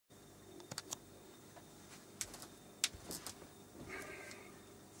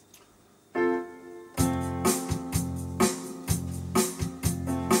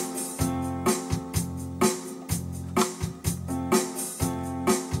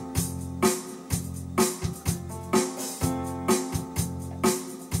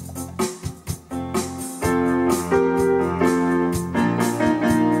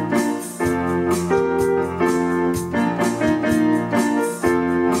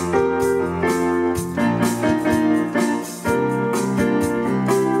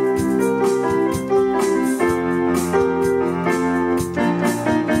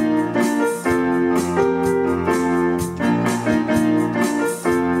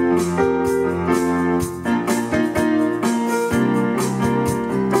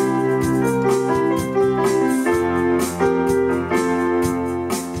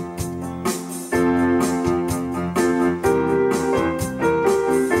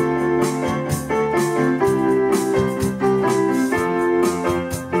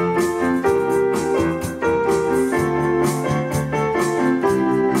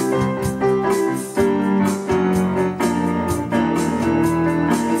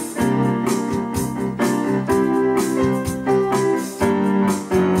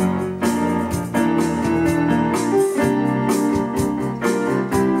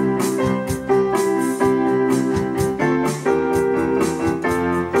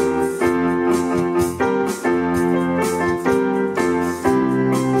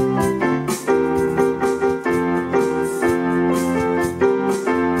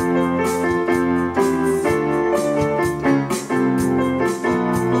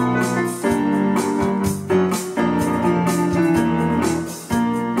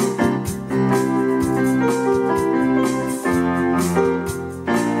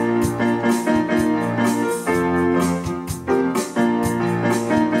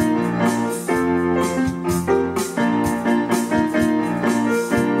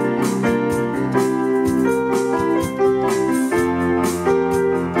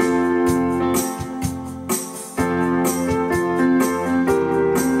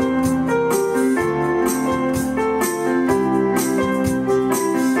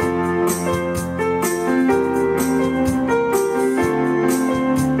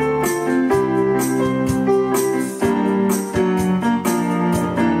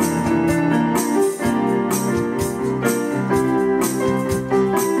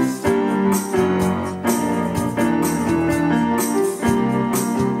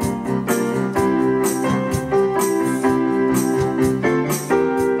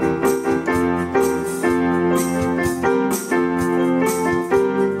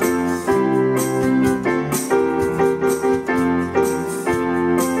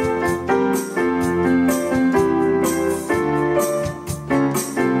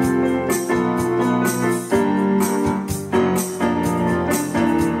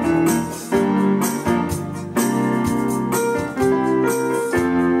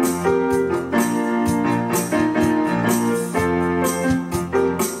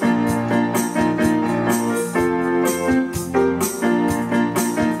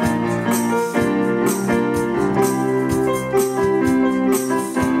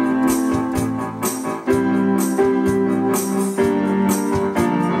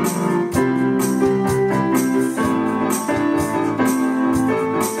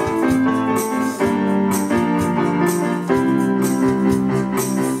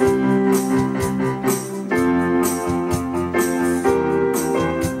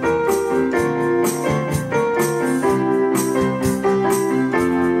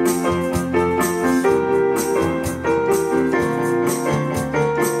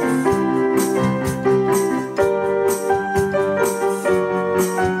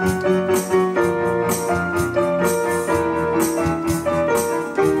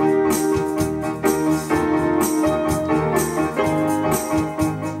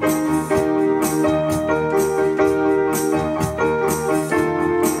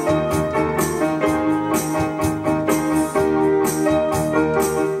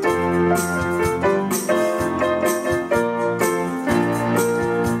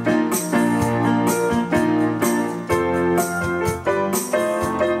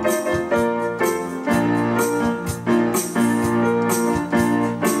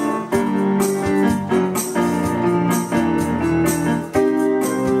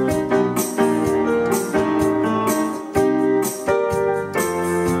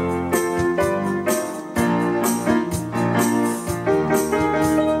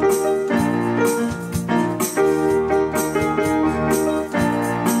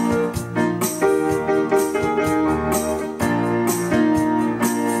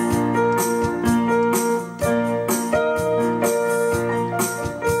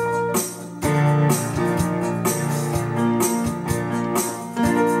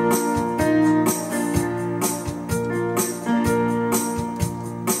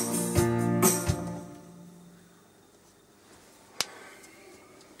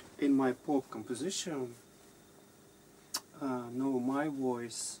my pop composition, know my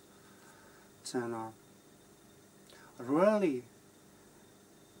voice tenor. Really,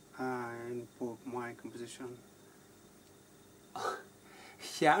 in pop my composition,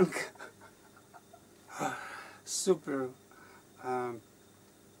 young, super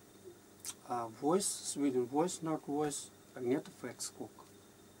voice, Sweden voice, not voice, magnetofax cook.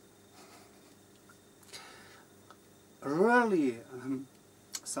 Really,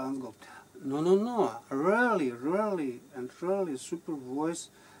 sounds good. No, really super voice,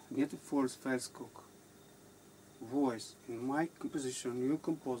 magnetofax cook. Voice in my composition, new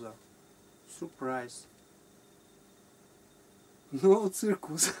composer. Surprise. No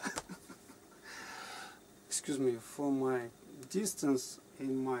circus. Excuse me for my distance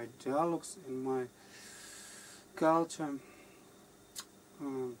in my dialogues, in my culture,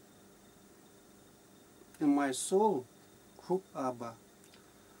 in my soul. Group Abba,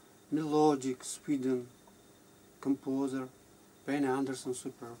 melodic Sweden composer, Penny Anderson,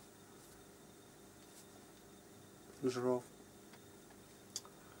 super.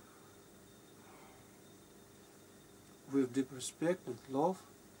 With deep respect and love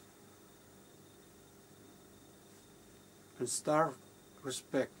and star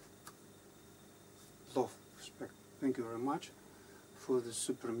respect, love, respect. Thank you very much for the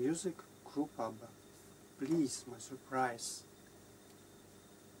super music, Group Abba. Please, my surprise.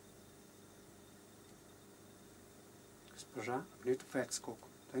 Госпожа melodic.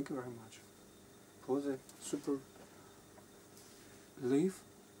 Thank you very much for the super live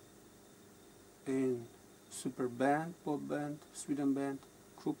in super band, pop band, Sweden band,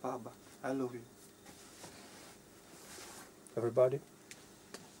 Group Abba. I love you. Everybody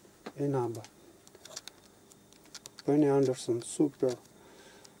in Abba. Penny Anderson, super.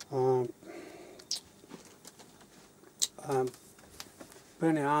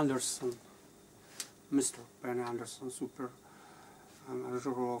 Penny Anderson, Mr. Penny Anderson, super.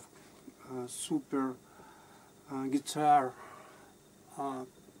 Super guitar.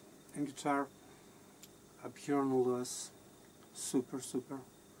 And guitar, Björn Lewis, super,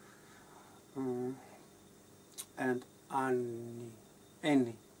 and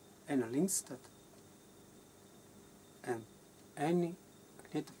Annie Lindstedt, and Annie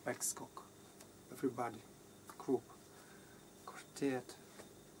Knittebackskog. Everybody, group, quartet,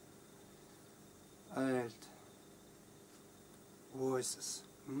 alt, voices.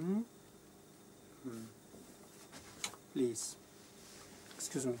 Please,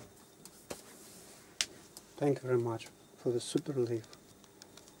 excuse me. Thank you very much for the super leaf.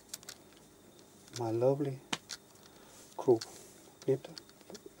 My lovely group.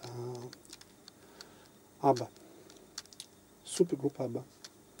 Abba. Super group Abba.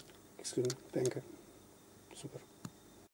 Excuse me. Thank you. Super.